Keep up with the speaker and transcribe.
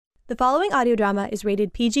The following audio drama is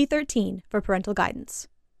rated PG-13 for parental guidance.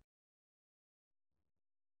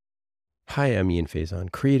 Hi, I'm Ian Faison,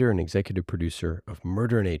 creator and executive producer of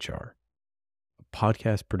Murder in HR, a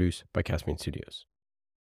podcast produced by Caspian Studios.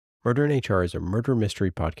 Murder in HR is a murder mystery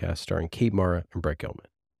podcast starring Kate Mara and Brett Gelman.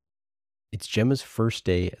 It's Gemma's first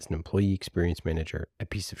day as an employee experience manager at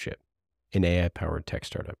Piece of Ship, an AI-powered tech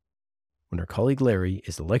startup. When her colleague Larry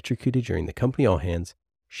is electrocuted during the company all-hands,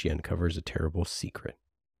 she uncovers a terrible secret.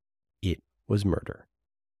 It was murder.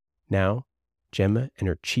 Now, Gemma and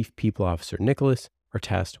her chief people officer, Nicholas, are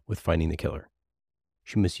tasked with finding the killer.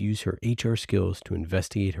 She must use her HR skills to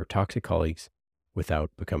investigate her toxic colleagues without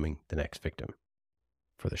becoming the next victim.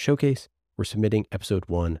 For the showcase, we're submitting episode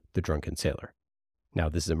 1, The Drunken Sailor. Now,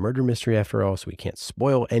 this is a murder mystery after all, so we can't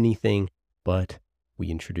spoil anything, but we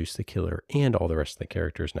introduce the killer and all the rest of the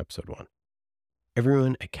characters in episode 1.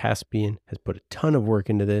 Everyone at Caspian has put a ton of work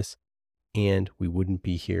into this, and we wouldn't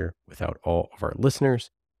be here without all of our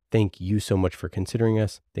listeners. Thank you so much for considering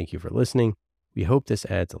us. Thank you for listening. We hope this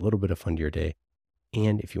adds a little bit of fun to your day.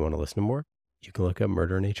 And if you want to listen to more, you can look up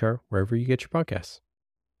Murder in HR wherever you get your podcasts.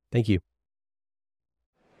 Thank you.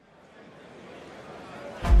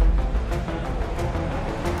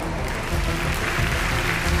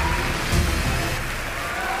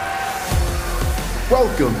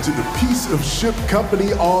 Welcome to the Piece of Ship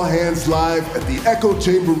Company All Hands Live at the Echo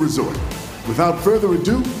Chamber Resort. Without further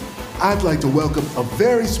ado, I'd like to welcome a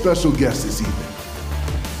very special guest this evening.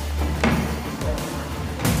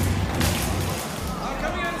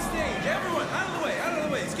 Coming on the stage, everyone, out of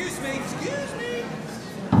the way, excuse me.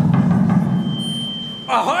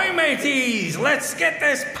 Ahoy, mateys, let's get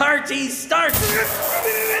this party started.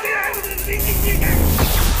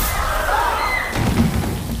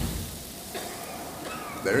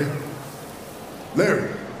 Larry,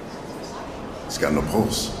 he's got no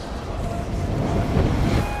pulse.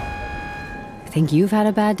 Think you've had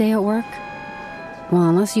a bad day at work? Well,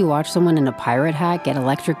 unless you watch someone in a pirate hat get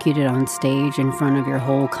electrocuted on stage in front of your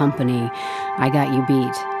whole company, I got you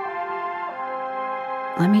beat.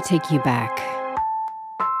 Let me take you back.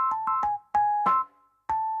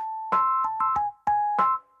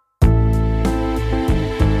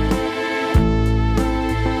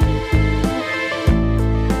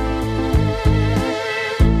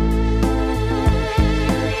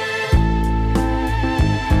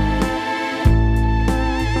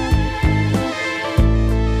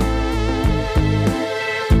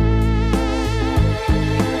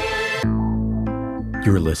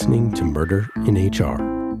 You're listening to Murder in HR,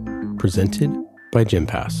 presented by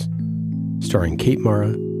Gympass, starring Kate Mara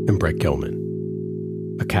and Brett Gelman,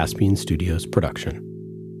 a Caspian Studios production.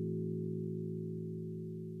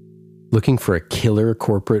 Looking for a killer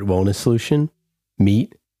corporate wellness solution?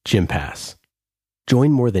 Meet Gympass.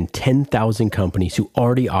 Join more than 10,000 companies who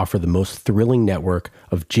already offer the most thrilling network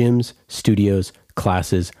of gyms, studios,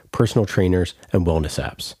 classes, personal trainers, and wellness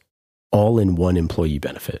apps, all in one employee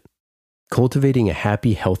benefit. Cultivating a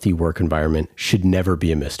happy, healthy work environment should never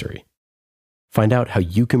be a mystery. Find out how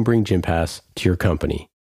you can bring Gympass to your company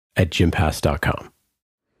at gympass.com.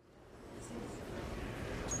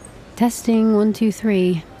 Testing 1, 2,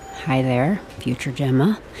 3. Hi there, future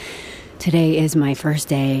Gemma. Today is my first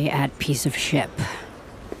day at Piece of Ship,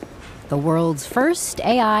 the world's first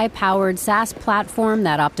AI-powered SaaS platform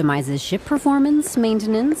that optimizes ship performance,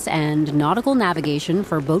 maintenance, and nautical navigation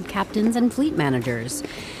for boat captains and fleet managers.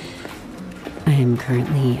 I am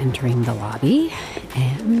currently entering the lobby,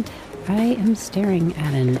 and I am staring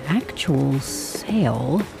at an actual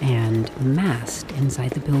sail and mast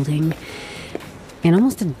inside the building. In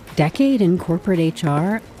almost a decade in corporate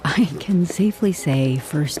HR, I can safely say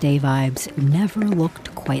first day vibes never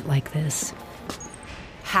looked quite like this.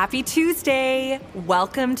 Happy Tuesday!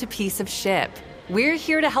 Welcome to Piece of Ship. We're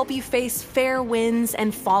here to help you face fair winds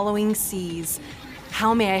and following seas.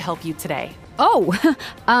 How may I help you today? Oh,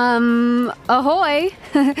 ahoy.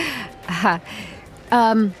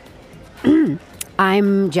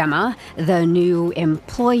 I'm Gemma, the new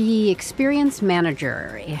employee experience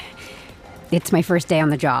manager. It's my first day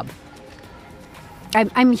on the job.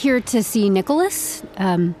 I'm here to see Nicholas.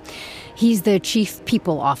 He's the chief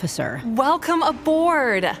people officer. Welcome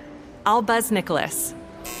aboard. I'll buzz Nicholas.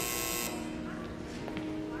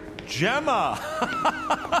 Gemma!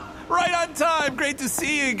 Right on time. Great to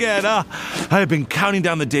see you again. I've been counting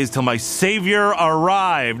down the days till my savior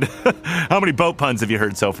arrived. How many boat puns have you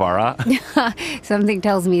heard so far, huh? Something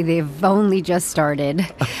tells me they've only just started.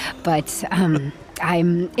 But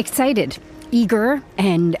I'm excited, eager,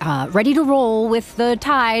 and ready to roll with the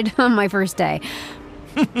tide on my first day.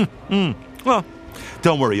 Well,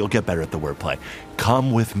 don't worry. You'll get better at the wordplay.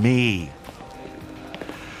 Come with me.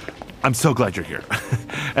 I'm so glad you're here.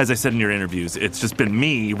 As I said in your interviews, it's just been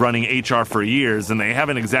me running HR for years, and they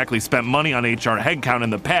haven't exactly spent money on HR headcount in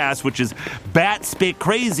the past, which is bat-spit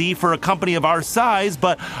crazy for a company of our size,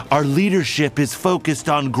 but our leadership is focused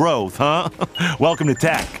on growth, huh? Welcome to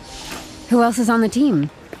tech. Who else is on the team?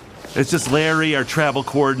 It's just Larry, our travel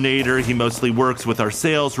coordinator. He mostly works with our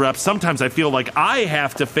sales reps. Sometimes I feel like I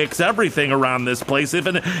have to fix everything around this place,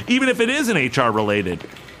 even if it isn't HR related.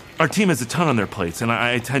 Our team has a ton on their plates, and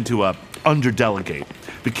I tend to under-delegate.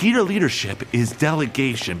 The key to leadership is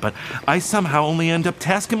delegation, but I somehow only end up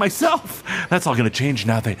tasking myself. That's all going to change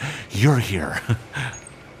now that you're here.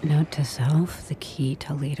 Note to self, the key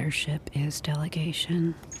to leadership is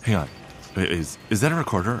delegation. Hang on. Is that a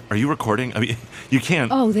recorder? Are you recording? I mean, you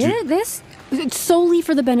can't... Oh, this? It's solely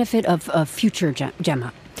for the benefit of future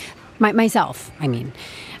Gemma. Myself, I mean.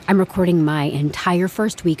 I'm recording my entire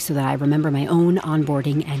first week so that I remember my own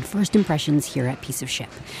onboarding and first impressions here at Piece of Ship.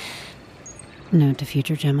 Note to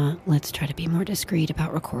future Gemma, let's try to be more discreet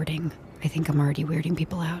about recording. I think I'm already weirding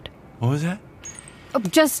people out. What was that?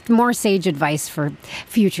 Just more sage advice for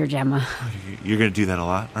future Gemma. You're going to do that a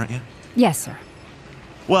lot, aren't you? Yes, sir.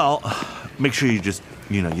 Well, make sure you just,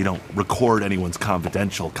 you don't record anyone's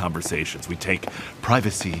confidential conversations. We take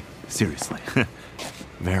privacy seriously.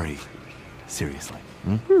 Very seriously.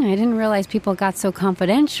 I didn't realize people got so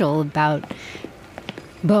confidential about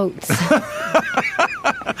boats.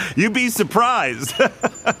 You'd be surprised.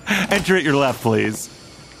 Enter at your left, please.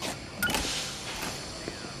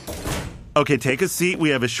 Okay, take a seat. We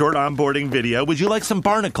have a short onboarding video. Would you like some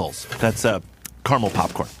barnacles? That's caramel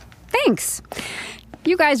popcorn. Thanks.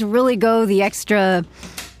 You guys really go the extra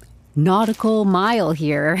nautical mile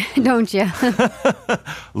here, don't you?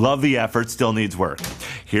 Love the effort, still needs work.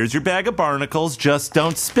 Here's your bag of barnacles. Just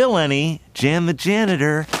don't spill any. Jan the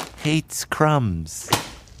janitor hates crumbs.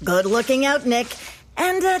 Good looking out, Nick.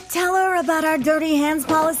 And tell her about our dirty hands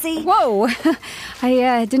policy. Whoa,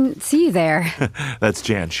 I didn't see you there. That's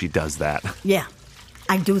Jan, she does that. Yeah,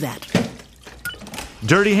 I do that.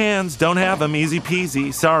 Dirty hands, don't have them, easy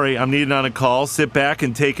peasy. Sorry, I'm needed on a call. Sit back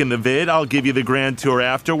and take in the vid. I'll give you the grand tour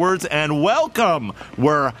afterwards. And welcome!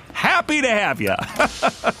 We're happy to have you.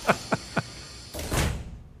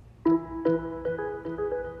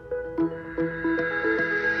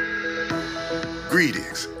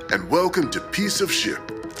 Greetings, and welcome to Piece of Ship.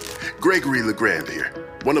 Gregory LeGrand here,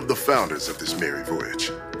 one of the founders of this merry voyage.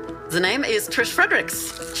 The name is Trish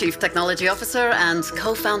Fredericks, Chief Technology Officer and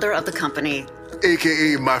co-founder of the company.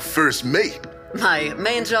 AKA my first mate. My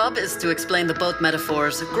main job is to explain the boat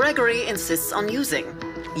metaphors Gregory insists on using.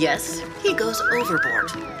 Yes, he goes overboard.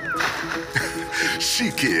 She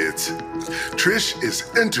kids. Trish is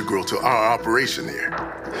integral to our operation here.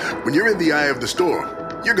 When you're in the eye of the storm,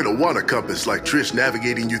 you're gonna want a compass like Trish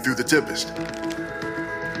navigating you through the tempest.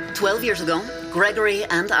 12 years ago, Gregory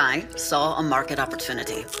and I saw a market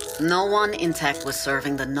opportunity. No one in tech was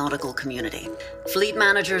serving the nautical community. Fleet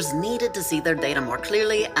managers needed to see their data more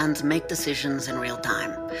clearly and make decisions in real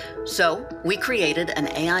time. So, we created an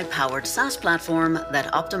AI-powered SaaS platform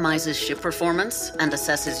that optimizes ship performance and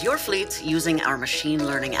assesses your fleet using our machine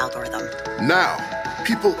learning algorithm. Now,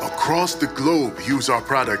 people across the globe use our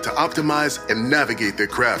product to optimize and navigate their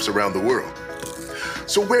crafts around the world.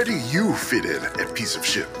 So where do you fit in at Piece of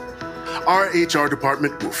Ship? Our HR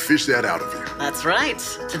department will fish that out of you. That's right.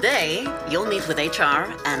 Today, you'll meet with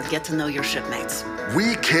HR and get to know your shipmates.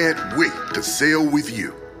 We can't wait to sail with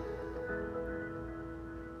you.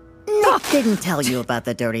 Nick didn't tell you about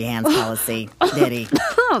the dirty hands policy, did he?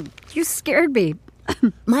 Oh, you scared me.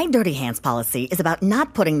 My dirty hands policy is about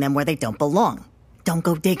not putting them where they don't belong. Don't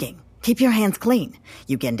go digging. Keep your hands clean.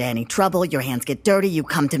 You get into any trouble, your hands get dirty, you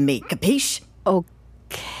come to me. Capiche?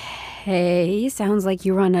 Okay, sounds like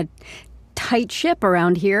you run a tight ship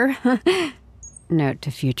around here. Note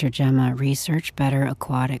to future Gemma, research better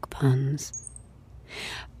aquatic puns.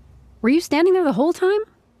 Were you standing there the whole time?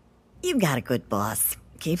 You got a good boss.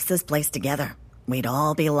 Keeps this place together. We'd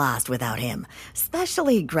all be lost without him,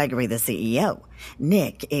 especially Gregory the CEO.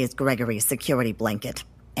 Nick is Gregory's security blanket.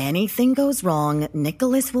 Anything goes wrong,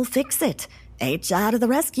 Nicholas will fix it. HR to the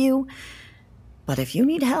rescue. But if you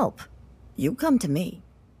need help, you come to me.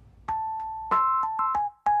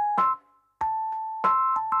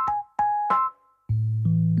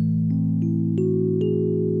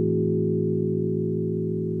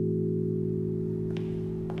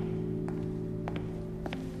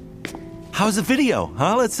 How's the video,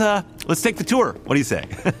 huh? Let's take the tour. What do you say?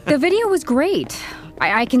 The video was great.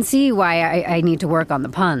 I can see why I need to work on the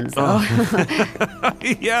puns, though.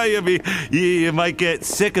 Yeah, you might get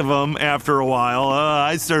sick of them after a while.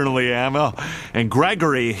 I certainly am. And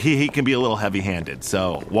Gregory, he can be a little heavy-handed,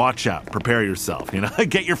 so watch out. Prepare yourself,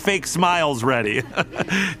 Get your fake smiles ready.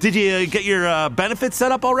 Did you get your benefits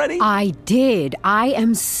set up already? I did. I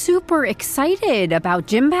am super excited about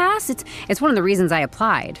Gym Pass. It's one of the reasons I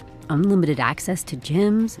applied. Unlimited access to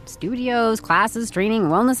gyms, studios, classes, training,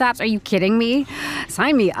 wellness apps. Are you kidding me?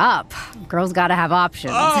 Sign me up. Girls gotta have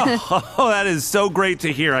options. Oh, that is so great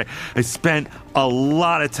to hear. I spent a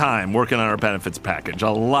lot of time working on our benefits package. A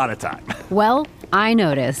lot of time. Well, I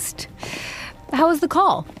noticed. How was the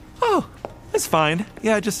call? Oh, it's fine.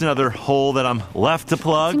 Yeah, just another hole that I'm left to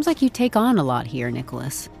plug. Seems like you take on a lot here,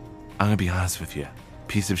 Nicholas. I'm gonna be honest with you.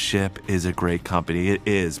 Piece of Ship is a great company. It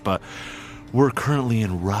is, but we're currently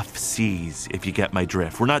in rough seas, if you get my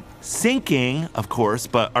drift. We're not sinking, of course,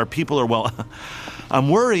 but our people are, well, I'm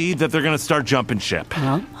worried that they're going to start jumping ship.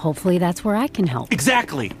 Well, hopefully that's where I can help.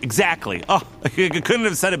 Exactly. Oh, I couldn't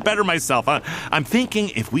have said it better myself. I'm thinking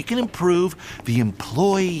if we can improve the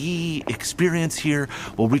employee experience here,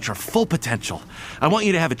 we'll reach our full potential. I want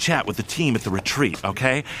you to have a chat with the team at the retreat,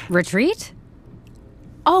 okay? Retreat?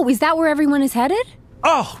 Oh, is that where everyone is headed?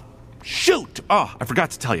 Oh, shoot! Oh, I forgot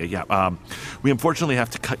to tell you. Yeah, we unfortunately have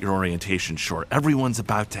to cut your orientation short. Everyone's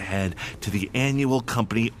about to head to the annual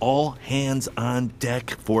company all hands on deck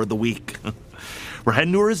for the week. We're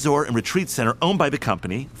heading to a resort and retreat center owned by the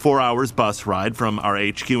company. 4 hours bus ride from our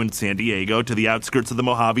HQ in San Diego to the outskirts of the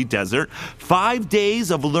Mojave Desert. 5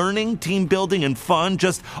 days of learning, team building, and fun.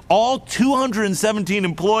 Just all 217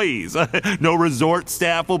 employees. No resort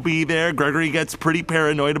staff will be there. Gregory gets pretty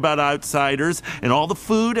paranoid about outsiders. And all the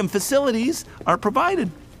food and facilities are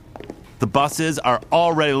provided. The buses are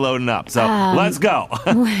already loading up, so let's go.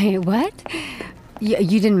 Wait, what?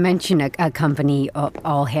 You didn't mention a company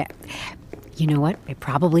all You know what? It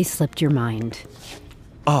probably slipped your mind.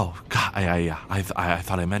 Oh, God, I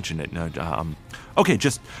thought I mentioned it. No, okay,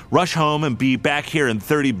 just rush home and be back here in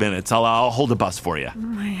 30 minutes. I'll hold a bus for you.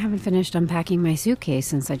 I haven't finished unpacking my suitcase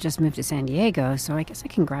since I just moved to San Diego, so I guess I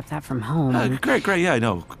can grab that from home. Great, yeah, I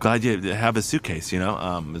know. Glad you have a suitcase,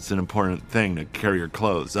 It's an important thing to carry your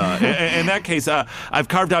clothes. In that case, I've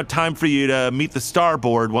carved out time for you to meet the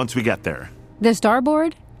Starboard once we get there. The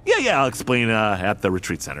Starboard? Yeah, I'll explain at the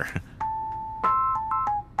retreat center.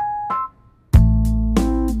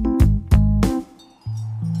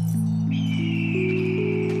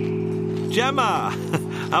 Gemma,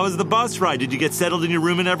 how was the bus ride? Did you get settled in your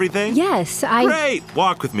room and everything? Yes, Great!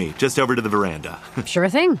 Walk with me, just over to the veranda. Sure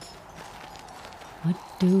thing. What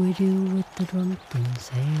do we do with the drunken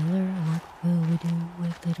sailor? What will we do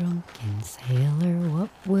with the drunken sailor? What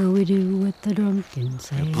will we do with the drunken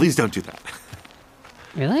sailor? Please don't do that.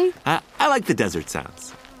 Really? I like the desert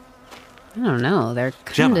sounds. I don't know, they're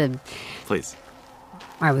kind of... Please.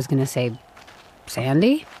 I was going to say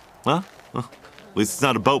sandy? Well, at least it's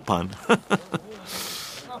not a boat pun.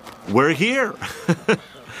 We're here.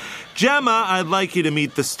 Gemma, I'd like you to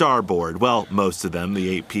meet the Starboard. Well, most of them, the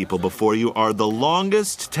 8 people before you, are the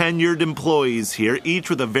longest tenured employees here, each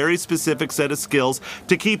with a very specific set of skills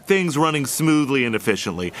to keep things running smoothly and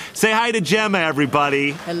efficiently. Say hi to Gemma,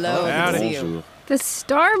 everybody. Hello, good to see you. The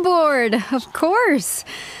Starboard, of course.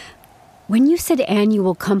 When you said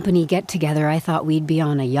annual company get-together, I thought we'd be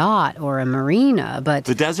on a yacht or a marina, but...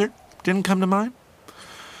 The desert didn't come to mind?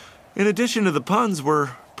 In addition to the puns,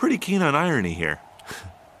 we're pretty keen on irony here.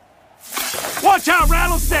 Watch out,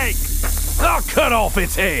 rattlesnake! I'll cut off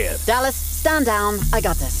its head. Dallas, stand down. I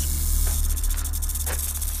got this.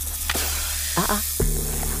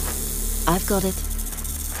 I've got it.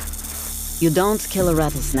 You don't kill a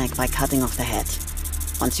rattlesnake by cutting off the head.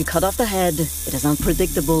 Once you cut off the head, it is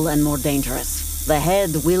unpredictable and more dangerous. The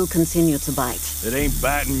head will continue to bite. It ain't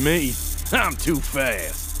biting me. I'm too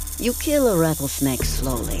fast. You kill a rattlesnake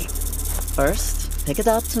slowly. First, pick it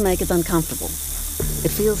up to make it uncomfortable.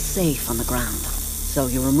 It feels safe on the ground, so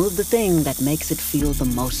you remove the thing that makes it feel the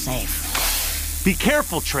most safe. Be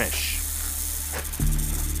careful, Trish.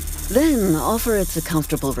 Then offer it a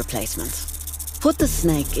comfortable replacement. Put the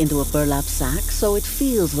snake into a burlap sack so it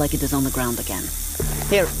feels like it is on the ground again.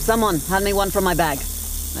 Here, someone, hand me one from my bag.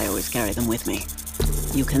 I always carry them with me.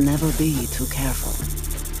 You can never be too careful.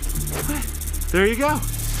 There you go.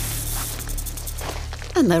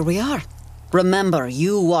 And there we are. Remember,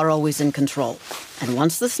 you are always in control. And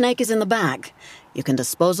once the snake is in the bag, you can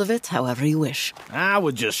dispose of it however you wish. I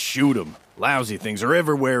would just shoot him. Lousy things are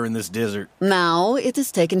everywhere in this desert. Now it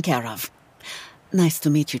is taken care of. Nice to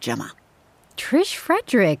meet you, Gemma. Trish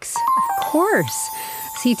Fredericks, of course.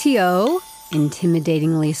 CTO,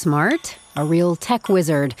 intimidatingly smart, A real tech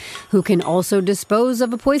wizard who can also dispose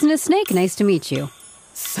of a poisonous snake. Nice to meet you.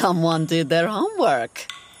 Someone did their homework.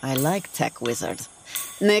 I like tech wizard.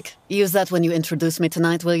 Nick, use that when you introduce me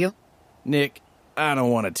tonight, will you? Nick, I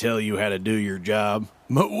don't want to tell you how to do your job,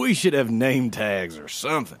 but we should have name tags or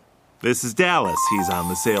something. This is Dallas. He's on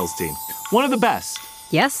the sales team. One of the best.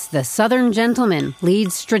 Yes, the Southern gentleman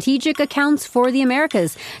leads strategic accounts for the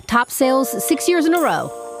Americas. Top sales 6 years in a row.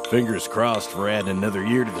 Fingers crossed for adding another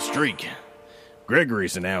year to the streak.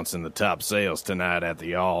 Gregory's announcing the top sales tonight at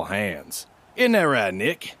the All Hands. Isn't that right,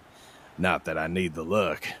 Nick? Not that I need the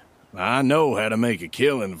luck. I know how to make a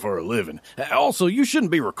killing for a living. Also, you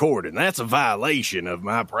shouldn't be recording. That's a violation of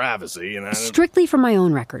my privacy. And Strictly for my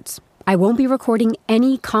own records. I won't be recording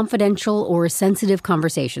any confidential or sensitive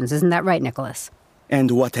conversations. Isn't that right, Nicholas?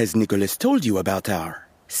 And what has Nicholas told you about our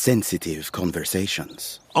sensitive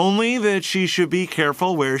conversations? Only that she should be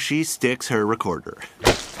careful where she sticks her recorder.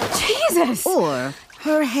 Jesus! Or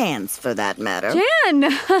her hands, for that matter.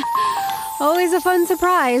 Jan! Always a fun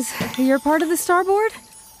surprise. You're part of the starboard?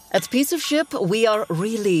 At Piece of Ship, we are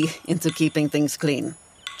really into keeping things clean.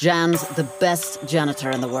 Jan's the best janitor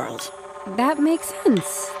in the world. That makes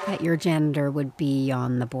sense, that your janitor would be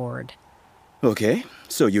on the board. Okay,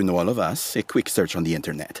 so you know all of us. A quick search on the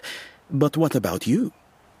internet. But what about you?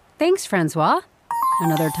 Thanks, Francois.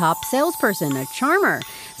 Another top salesperson, a charmer.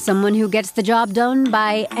 Someone who gets the job done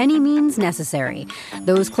by any means necessary.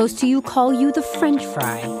 Those close to you call you the French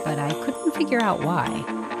fry, but I couldn't figure out why.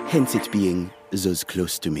 Hence it being those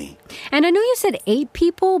close to me. And I know you said 8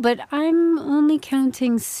 people, but I'm only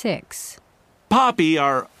counting 6. Poppy,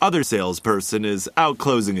 our other salesperson, is out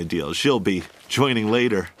closing a deal. She'll be joining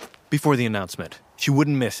later. Before the announcement. She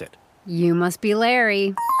wouldn't miss it. You must be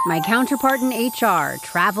Larry, my counterpart in HR,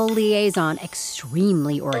 travel liaison,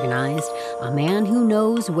 extremely organized, a man who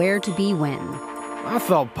knows where to be when. I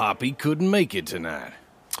thought Poppy couldn't make it tonight.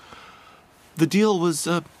 The deal was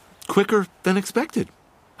quicker than expected.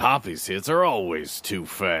 Poppy's hits are always too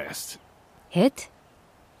fast. Hit?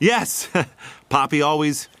 Yes, Poppy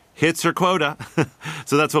always hits her quota.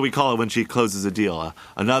 So that's what we call it when she closes a deal.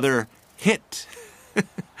 Another hit.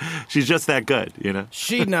 She's just that good, you know?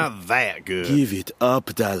 She's not that good. Give it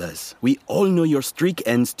up, Dallas. We all know your streak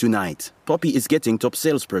ends tonight. Poppy is getting top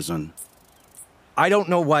salesperson. I don't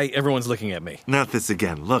know why everyone's looking at me. Not this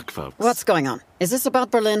again. Look, folks. What's going on? Is this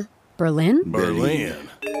about Berlin? Berlin? Berlin.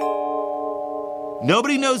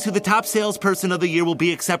 Nobody knows who the top salesperson of the year will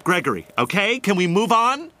be except Gregory, okay? Can we move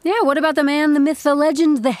on? Yeah, what about the man, the myth, the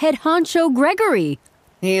legend, the head honcho Gregory?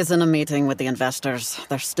 He is in a meeting with the investors.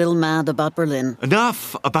 They're still mad about Berlin.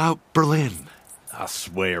 Enough about Berlin. I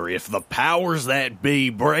swear, if the powers that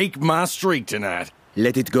be break my streak tonight.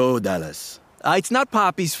 Let it go, Dallas. It's not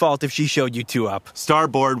Poppy's fault if she showed you 2 up.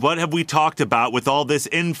 Starboard, what have we talked about with all this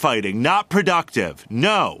infighting? Not productive.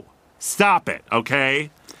 No. Stop it,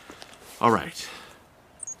 okay? All right.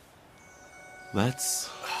 Let's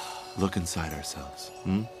look inside ourselves.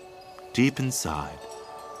 Deep inside.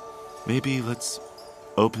 Maybe let's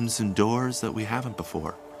open some doors that we haven't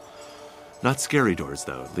before. Not scary doors,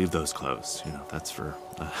 though. Leave those closed. You know, that's for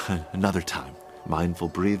another time. Mindful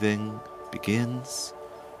breathing begins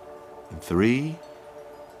in 3,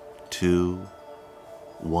 2,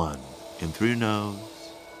 1. In through your nose.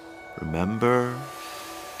 Remember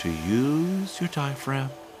to use your diaphragm.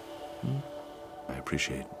 I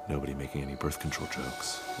appreciate nobody making any birth control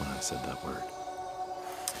jokes when I said that word.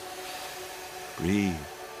 Breathe.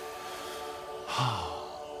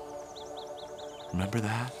 Remember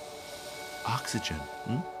that? Oxygen.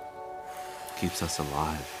 Keeps us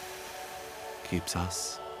alive. Keeps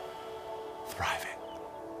us thriving.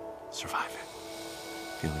 Surviving.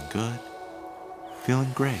 Feeling good.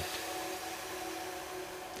 Feeling great.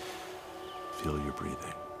 Feel your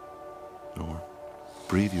breathing. Or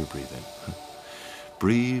breathe your breathing.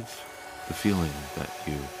 Breathe the feeling that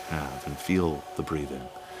you have and feel the breathing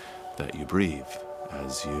that you breathe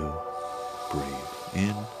as you breathe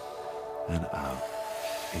in and out,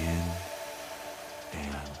 in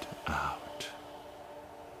and out.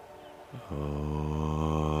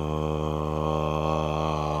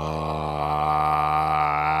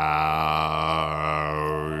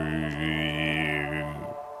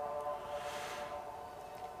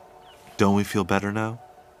 Don't we feel better now?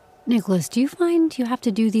 Nicholas, do you find you have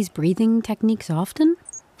to do these breathing techniques often?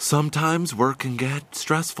 Sometimes work can get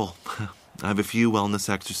stressful. I have a few wellness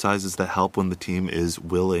exercises that help when the team is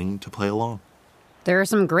willing to play along. There are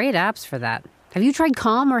some great apps for that. Have you tried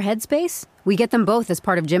Calm or Headspace? We get them both as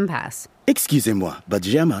part of GymPass. Excusez-moi, but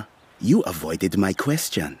Gemma, you avoided my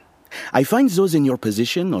question. I find those in your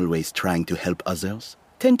position, always trying to help others,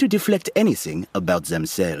 tend to deflect anything about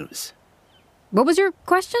themselves. What was your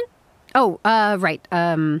question? Oh, right.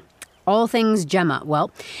 All things Gemma.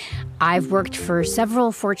 Well, I've worked for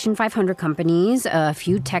several Fortune 500 companies, a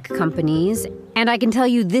few tech companies, and I can tell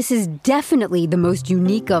you this is definitely the most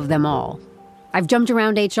unique of them all. I've jumped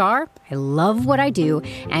around HR, I love what I do,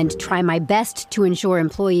 and try my best to ensure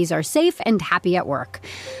employees are safe and happy at work.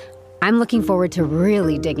 I'm looking forward to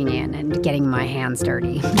really digging in and getting my hands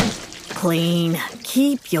dirty. Clean.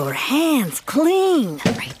 Keep your hands clean.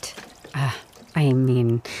 Right. I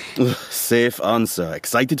mean... Safe answer.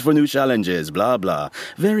 Excited for new challenges, blah, blah.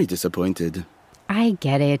 Very disappointed. I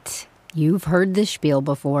get it. You've heard this spiel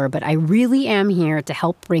before, but I really am here to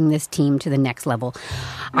help bring this team to the next level.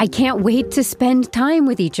 I can't wait to spend time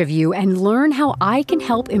with each of you and learn how I can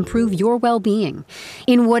help improve your well-being,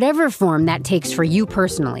 in whatever form that takes for you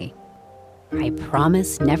personally. I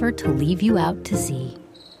promise never to leave you out to sea.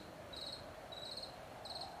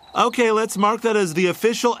 Okay, let's mark that as the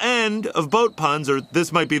official end of boat puns, or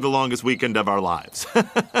this might be the longest weekend of our lives.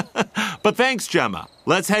 But thanks, Gemma.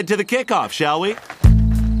 Let's head to the kickoff, shall we?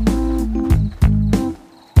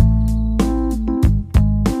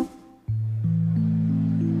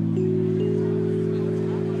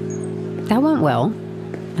 That went well,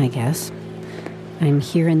 I guess. I'm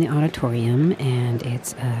here in the auditorium, and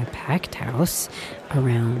it's a packed house,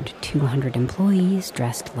 around 200 employees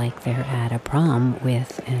dressed like they're at a prom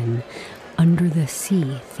with an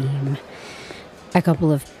under-the-sea theme. A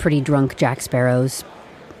couple of pretty drunk Jack Sparrows.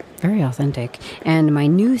 Very authentic. And my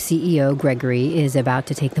new CEO, Gregory, is about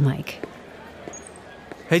to take the mic.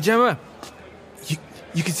 Hey, Gemma.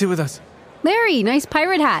 You can sit with us. Larry, nice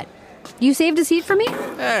pirate hat. You saved a seat for me?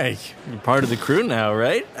 Hey, you're part of the crew now,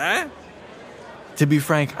 right? Huh? To be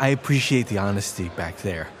frank, I appreciate the honesty back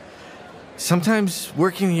there. Sometimes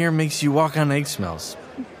working here makes you walk on eggshells.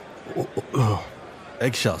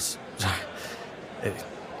 Eggshells.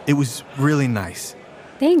 It was really nice.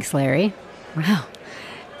 Thanks, Larry. Wow,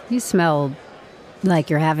 you smell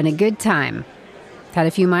like you're having a good time. Had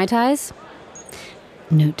a few Mai Tais?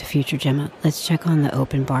 Note to future Gemma, let's check on the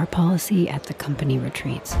open bar policy at the company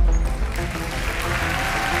retreats.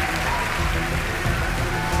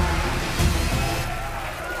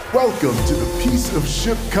 Welcome to the Piece of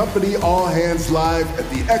Ship Company All Hands Live at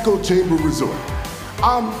the Echo Chamber Resort.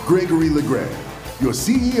 I'm Gregory Legrand, your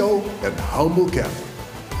CEO and humble captain.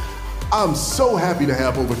 I'm so happy to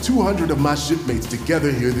have over 200 of my shipmates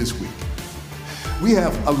together here this week. We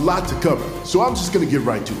have a lot to cover, so I'm just going to get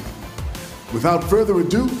right to it. Without further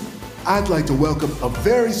ado, I'd like to welcome a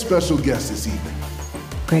very special guest this evening.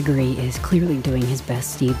 Gregory is clearly doing his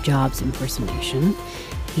best Steve Jobs impersonation.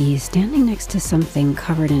 He's standing next to something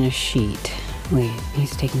covered in a sheet. Wait,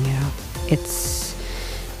 he's taking it off. It's...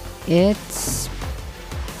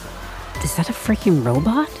 Is that a freaking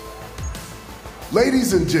robot?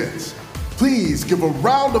 Ladies and gents, please give a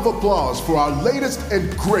round of applause for our latest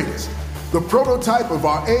and greatest, the prototype of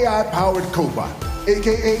our AI-powered cobot,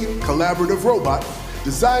 aka collaborative robot,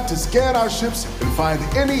 designed to scan our ships and find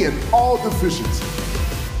any and all deficiencies.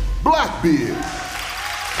 Blackbeard.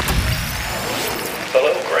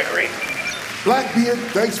 Hello, Gregory. Blackbeard,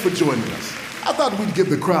 thanks for joining us. I thought we'd give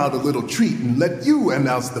the crowd a little treat and let you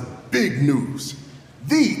announce the big news.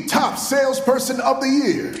 The top salesperson of the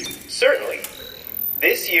year. Certainly.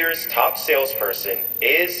 This year's top salesperson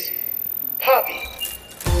is Poppy.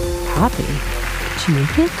 Poppy? Did she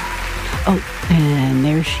make it? Oh, and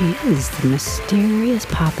there she is, the mysterious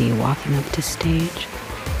Poppy walking up to stage.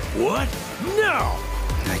 What? No!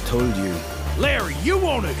 I told you. Larry, you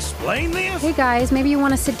won't explain this? Hey guys, maybe you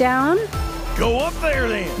want to sit down? Go up there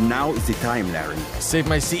then. Now is the time, Larry. Save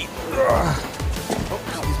my seat. Oh,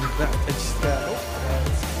 excuse me.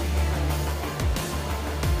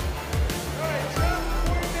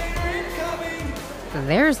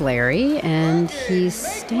 There's Larry, and he's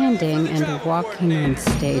standing and walking on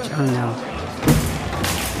stage. Oh no.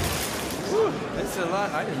 Whew, that's a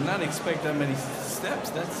lot. I did not expect that many steps.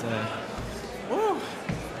 That's, whew.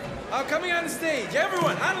 Coming on the stage.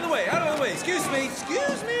 Everyone, out of the way, out of the way. Excuse me.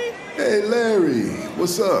 Hey, Larry,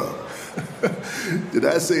 what's up? Did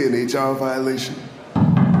I say an HR violation?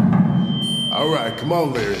 All right, come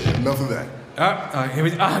on, Larry. Enough of that. Here we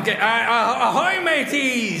go. Okay, ahoy,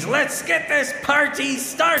 mateys! Let's get this party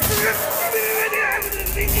started!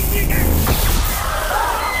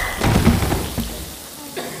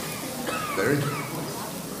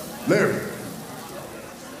 Larry.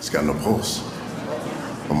 He's got no pulse.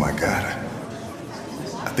 Oh my God.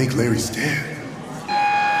 I think Larry's dead.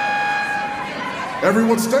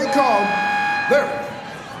 Everyone stay calm.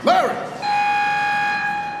 Larry!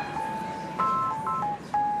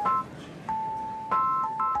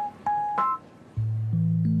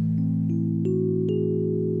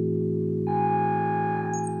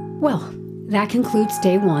 Well, that concludes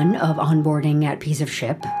day 1 of onboarding at Piece of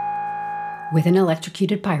Ship with an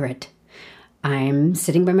electrocuted pirate. I'm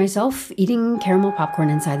sitting by myself, eating caramel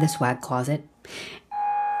popcorn inside the swag closet.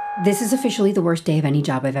 This is officially the worst day of any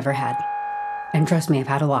job I've ever had. And trust me, I've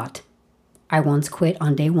had a lot. I once quit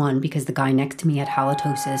on day 1 because the guy next to me had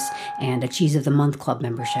halitosis and a Cheese of the Month Club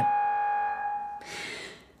membership.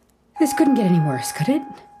 This couldn't get any worse, could it?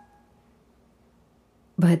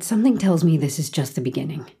 But something tells me this is just the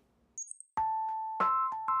beginning.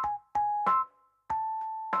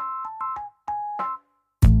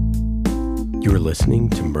 You are listening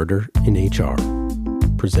to Murder in HR,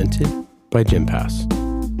 presented by Gympass,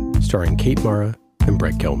 starring Kate Mara and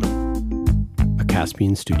Brett Gelman, a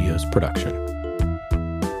Caspian Studios production.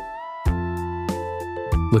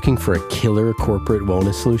 Looking for a killer corporate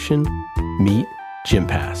wellness solution? Meet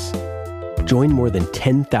Gympass. Join more than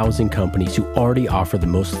 10,000 companies who already offer the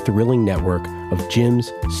most thrilling network of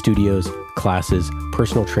gyms, studios, classes,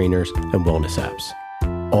 personal trainers, and wellness apps,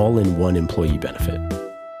 all in one employee benefit.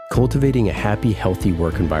 Cultivating a happy, healthy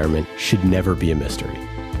work environment should never be a mystery.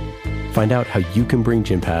 Find out how you can bring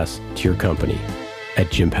Gympass to your company at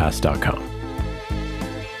gympass.com.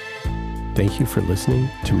 Thank you for listening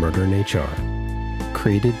to Murder in HR,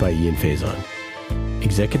 created by Ian Faison.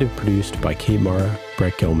 Executive produced by Kate Mara,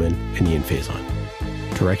 Brett Gelman, and Ian Faison.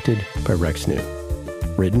 Directed by Rex New.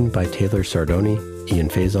 Written by Taylor Sardoni, Ian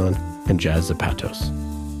Faison, and Jazz Zapatos.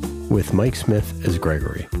 With Mike Smith as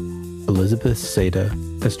Gregory, Elizabeth Seda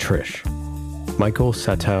as Trish, Michael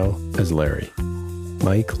Satow as Larry,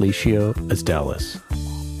 Mike Licio as Dallas,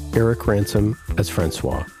 Eric Ransom as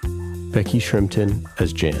Francois, Becky Shrimpton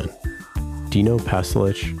as Jan, Dino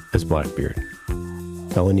Pasilich as Blackbeard,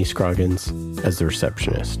 Melanie Scroggins as the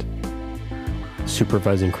receptionist.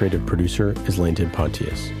 Supervising creative producer is Landon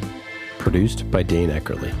Pontius. Produced by Dane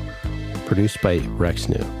Eckerly. Produced by Rex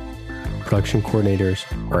New. Production coordinators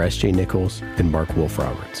are S.J. Nichols and Mark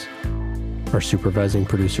Wolf-Roberts. Our supervising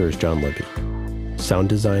producer is John Libby. Sound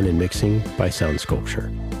design and mixing by Sound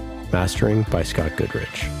Sculpture. Mastering by Scott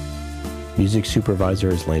Goodrich. Music supervisor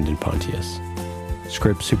is Landon Pontius.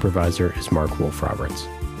 Script supervisor is Mark Wolf-Roberts.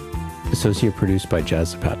 Associate produced by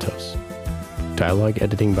Jazz Zapatos. Dialogue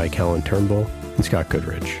editing by Callan Turnbull and Scott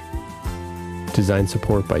Goodrich. Design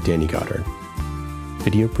support by Danny Goddard.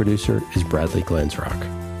 Video producer is Bradley Glansrock.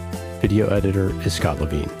 Video editor is Scott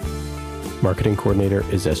Levine. Marketing coordinator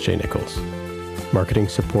is S.J. Nichols. Marketing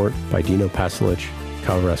support by Dino Pasilich,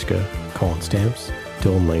 Kyle Reska, Colin Stamps,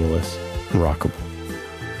 Dylan Langlis, and Rockable.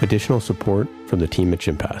 Additional support from the team at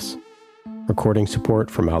Gympass. Recording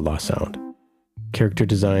support from Outlaw Sound. Character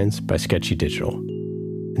designs by Sketchy Digital.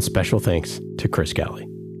 And special thanks to Chris Galley.